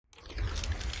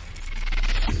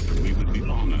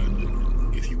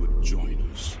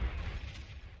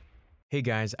Hey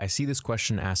guys, I see this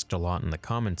question asked a lot in the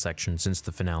comment section since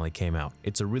the finale came out.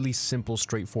 It's a really simple,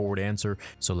 straightforward answer,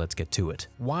 so let's get to it.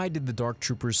 Why did the Dark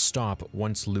Troopers stop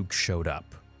once Luke showed up?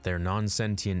 They're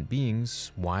non-sentient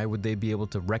beings, why would they be able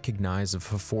to recognize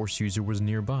if a Force user was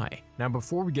nearby? Now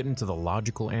before we get into the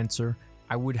logical answer,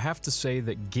 I would have to say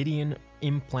that Gideon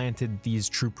implanted these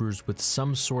troopers with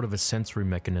some sort of a sensory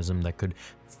mechanism that could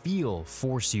feel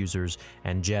Force users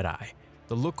and Jedi.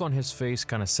 The look on his face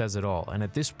kind of says it all, and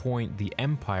at this point, the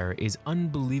Empire is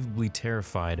unbelievably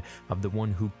terrified of the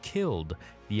one who killed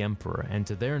the Emperor, and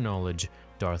to their knowledge,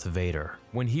 Darth Vader.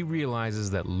 When he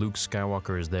realizes that Luke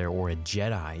Skywalker is there, or a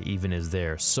Jedi even is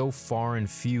there, so far and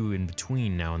few in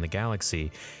between now in the galaxy,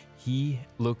 he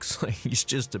looks like he's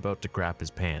just about to crap his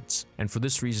pants. And for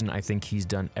this reason, I think he's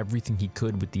done everything he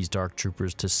could with these Dark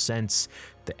Troopers to sense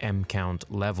the M count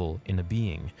level in a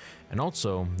being. And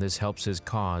also, this helps his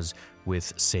cause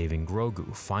with saving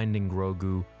Grogu, finding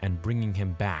Grogu, and bringing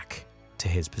him back to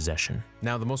his possession.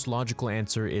 Now, the most logical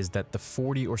answer is that the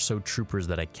 40 or so troopers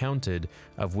that I counted,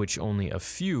 of which only a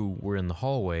few were in the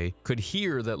hallway, could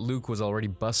hear that Luke was already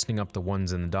busting up the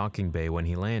ones in the docking bay when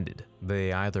he landed.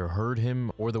 They either heard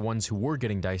him, or the ones who were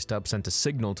getting diced up sent a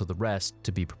signal to the rest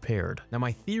to be prepared. Now,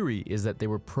 my theory is that they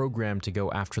were programmed to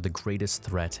go after the greatest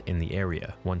threat in the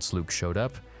area. Once Luke showed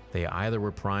up, they either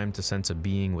were primed to sense a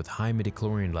being with high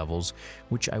midichlorian levels,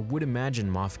 which I would imagine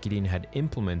Moff Gideon had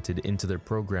implemented into their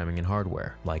programming and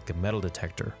hardware, like a metal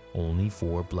detector, only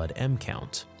for blood M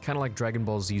count. Kinda like Dragon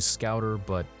Ball Z's Scouter,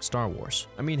 but Star Wars.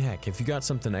 I mean, heck, if you got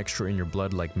something extra in your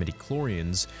blood like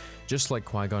midichlorians, just like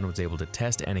Qui-Gon was able to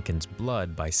test Anakin's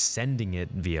blood by sending it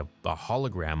via a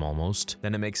hologram almost,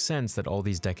 then it makes sense that all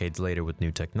these decades later with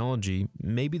new technology,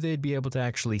 maybe they'd be able to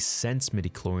actually sense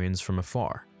midichlorians from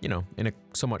afar, you know, in a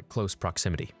somewhat close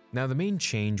proximity. Now, the main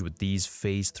change with these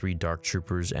Phase 3 Dark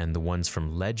Troopers and the ones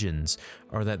from Legends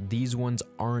are that these ones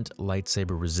aren't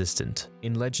lightsaber resistant.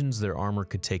 In Legends, their armor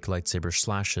could take lightsaber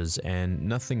slashes and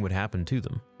nothing would happen to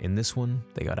them. In this one,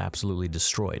 they got absolutely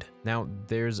destroyed. Now,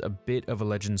 there's a bit of a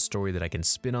Legends story that I can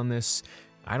spin on this.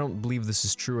 I don't believe this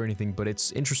is true or anything, but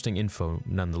it's interesting info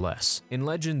nonetheless. In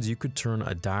Legends, you could turn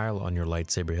a dial on your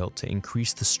lightsaber hilt to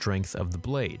increase the strength of the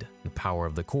blade, the power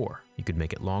of the core. You could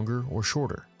make it longer or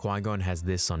shorter. Qui-Gon has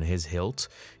this on his hilt.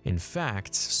 In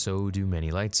fact, so do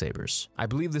many lightsabers. I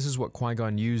believe this is what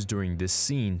Qui-Gon used during this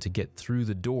scene to get through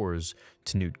the doors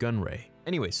to Nute Gunray.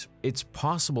 Anyways, it's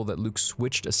possible that Luke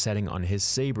switched a setting on his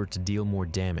saber to deal more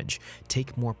damage,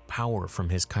 take more power from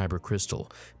his kyber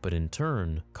crystal, but in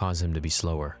turn, cause him to be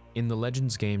slower. In the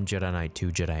Legends game Jedi Knight 2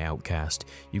 Jedi Outcast,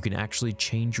 you can actually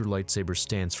change your lightsaber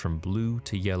stance from blue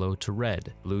to yellow to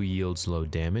red. Blue yields low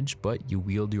damage, but you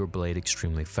wield your blade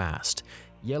extremely fast.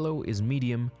 Yellow is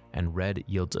medium, and red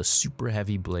yields a super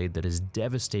heavy blade that is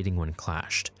devastating when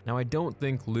clashed. Now, I don't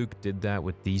think Luke did that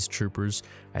with these troopers.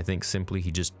 I think simply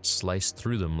he just sliced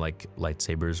through them like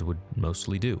lightsabers would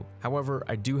mostly do. However,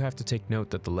 I do have to take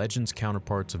note that the Legends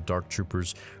counterparts of Dark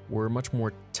Troopers were much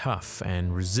more tough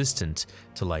and resistant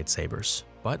to lightsabers,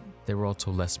 but they were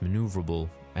also less maneuverable,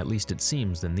 at least it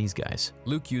seems, than these guys.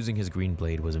 Luke using his green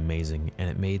blade was amazing, and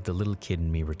it made the little kid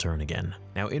in me return again.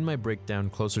 Now, in my breakdown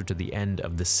closer to the end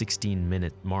of the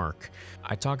 16-minute mark,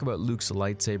 I talk about Luke's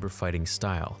lightsaber fighting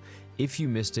style. If you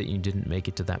missed it and you didn't make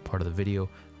it to that part of the video,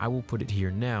 I will put it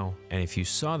here now, and if you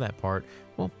saw that part,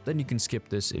 well, then you can skip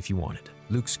this if you wanted.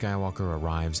 Luke Skywalker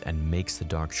arrives and makes the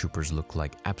Dark Troopers look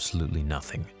like absolutely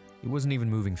nothing. He wasn't even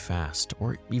moving fast,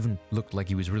 or even looked like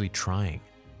he was really trying.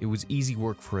 It was easy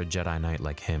work for a Jedi Knight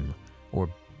like him, or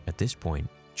at this point,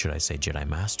 should I say Jedi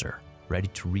Master, ready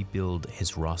to rebuild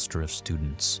his roster of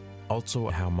students. Also,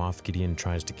 how Moff Gideon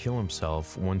tries to kill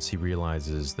himself once he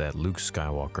realizes that Luke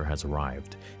Skywalker has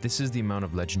arrived. This is the amount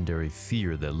of legendary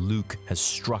fear that Luke has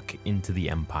struck into the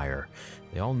Empire.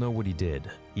 They all know what he did.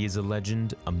 He is a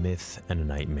legend, a myth, and a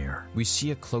nightmare. We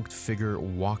see a cloaked figure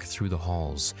walk through the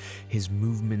halls, his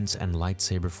movements and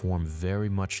lightsaber form very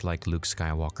much like Luke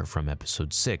Skywalker from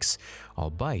Episode 6,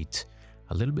 albeit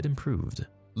a little bit improved.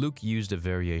 Luke used a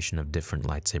variation of different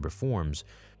lightsaber forms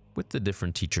with the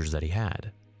different teachers that he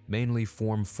had, mainly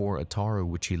Form 4 Ataru,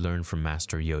 which he learned from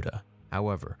Master Yoda.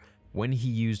 However, when he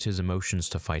used his emotions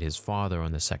to fight his father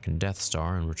on the second Death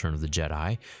Star in Return of the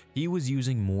Jedi, he was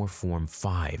using more Form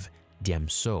 5,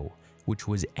 Diemso, which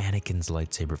was Anakin's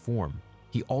lightsaber form.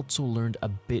 He also learned a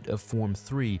bit of Form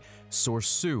 3,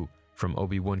 Sorsu, from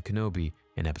Obi-Wan Kenobi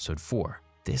in Episode 4.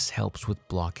 This helps with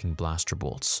blocking blaster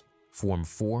bolts. Form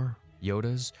 4,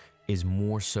 Yoda's, is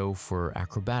more so for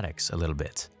acrobatics a little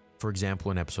bit. For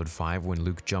example, in Episode 5, when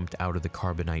Luke jumped out of the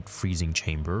carbonite freezing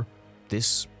chamber,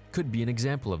 this could be an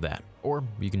example of that, or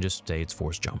you can just say it's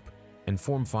Force jump. And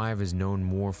Form 5 is known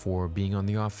more for being on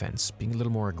the offense, being a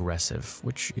little more aggressive,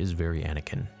 which is very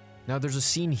Anakin. Now there's a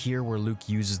scene here where Luke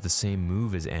uses the same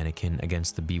move as Anakin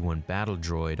against the B-1 battle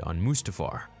droid on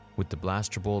Mustafar, with the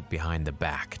blaster bolt behind the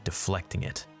back, deflecting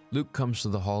it. Luke comes to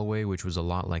the hallway, which was a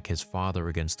lot like his father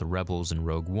against the rebels in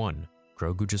Rogue One.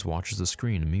 Grogu just watches the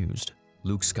screen amused.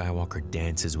 Luke Skywalker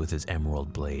dances with his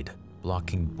emerald blade,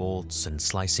 blocking bolts and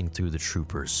slicing through the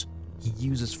troopers. He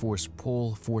uses force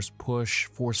pull, force push,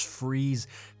 force freeze,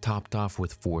 topped off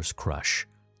with force crush.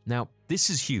 Now, this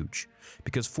is huge,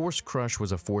 because force crush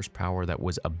was a force power that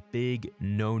was a big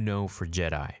no-no for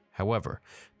Jedi. However,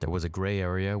 there was a gray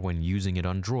area when using it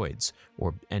on droids,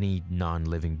 or any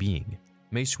non-living being.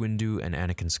 Mace Windu and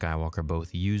Anakin Skywalker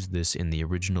both used this in the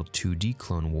original 2D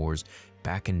Clone Wars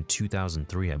back in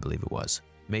 2003, I believe it was.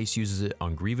 Mace uses it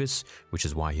on Grievous, which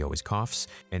is why he always coughs,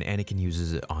 and Anakin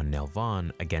uses it on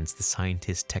Nelvon against the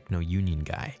scientist Techno-Union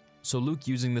guy. So Luke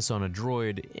using this on a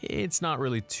droid, it's not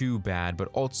really too bad, but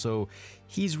also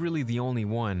he's really the only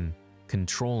one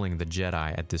controlling the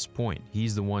Jedi at this point.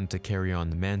 He's the one to carry on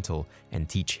the mantle and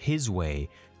teach his way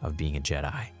of being a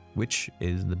Jedi, which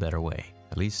is the better way.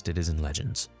 At least it is in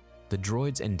Legends. The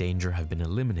droids and danger have been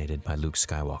eliminated by Luke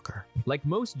Skywalker. Like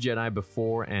most Jedi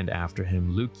before and after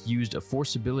him, Luke used a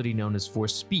force ability known as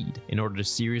Force Speed in order to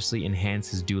seriously enhance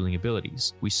his dueling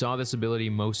abilities. We saw this ability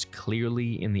most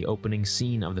clearly in the opening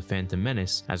scene of The Phantom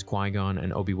Menace as Qui-Gon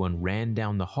and Obi-Wan ran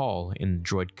down the hall in the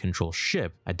droid control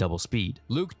ship at double speed.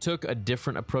 Luke took a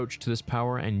different approach to this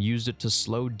power and used it to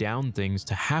slow down things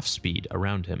to half speed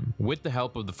around him. With the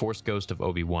help of the Force Ghost of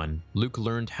Obi-Wan, Luke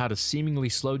learned how to seemingly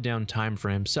slow down time for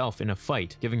himself in a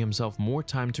fight, giving himself more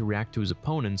time to react to his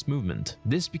opponent's movement.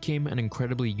 This became an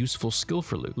incredibly useful skill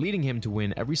for Luke, leading him to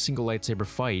win every single lightsaber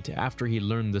fight after he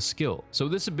learned the skill. So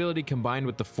this ability combined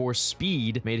with the Force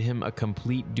Speed made him a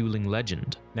complete dueling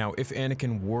legend. Now, if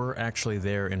Anakin were actually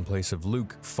there in place of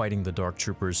Luke fighting the Dark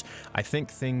Troopers, I think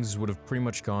things would have pretty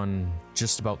much gone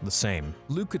just about the same.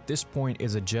 Luke at this point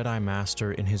is a Jedi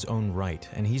Master in his own right,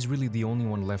 and he's really the only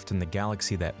one left in the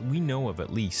galaxy that we know of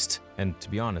at least. And to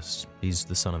be honest, he's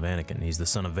the son of Anakin, he's the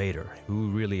son of Vader. Who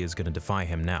really is going to defy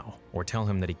him now, or tell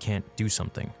him that he can't do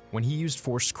something? When he used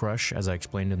Force Crush, as I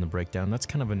explained in the breakdown, that's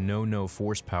kind of a no-no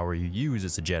force power you use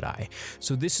as a Jedi.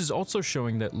 So this is also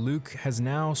showing that Luke has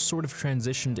now sort of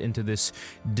transitioned into this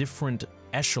different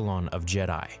echelon of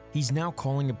Jedi. He's now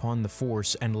calling upon the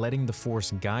Force and letting the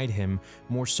Force guide him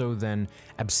more so than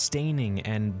abstaining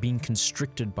and being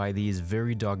constricted by these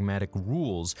very dogmatic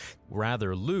rules.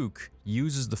 Rather, Luke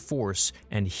uses the Force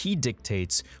and he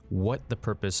dictates what the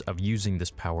purpose of using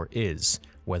this power is,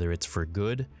 whether it's for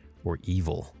good or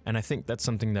evil. And I think that's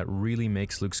something that really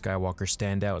makes Luke Skywalker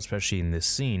stand out, especially in this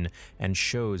scene, and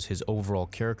shows his overall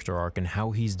character arc and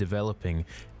how he's developing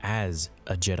as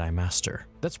a Jedi Master.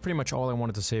 That's pretty much all I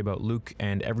wanted to say about Luke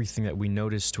and everything that we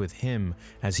noticed with him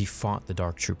as he fought the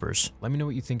Dark Troopers. Let me know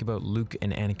what you think about Luke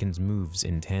and Anakin's moves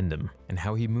in tandem, and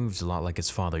how he moves a lot like his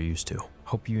father used to.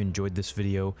 Hope you enjoyed this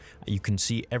video. You can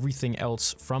see everything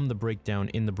else from the breakdown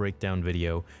in the breakdown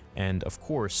video, and of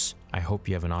course, I hope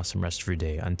you have an awesome rest of your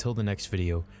day. Until the next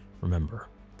video, remember,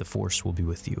 the Force will be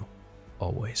with you,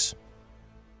 always.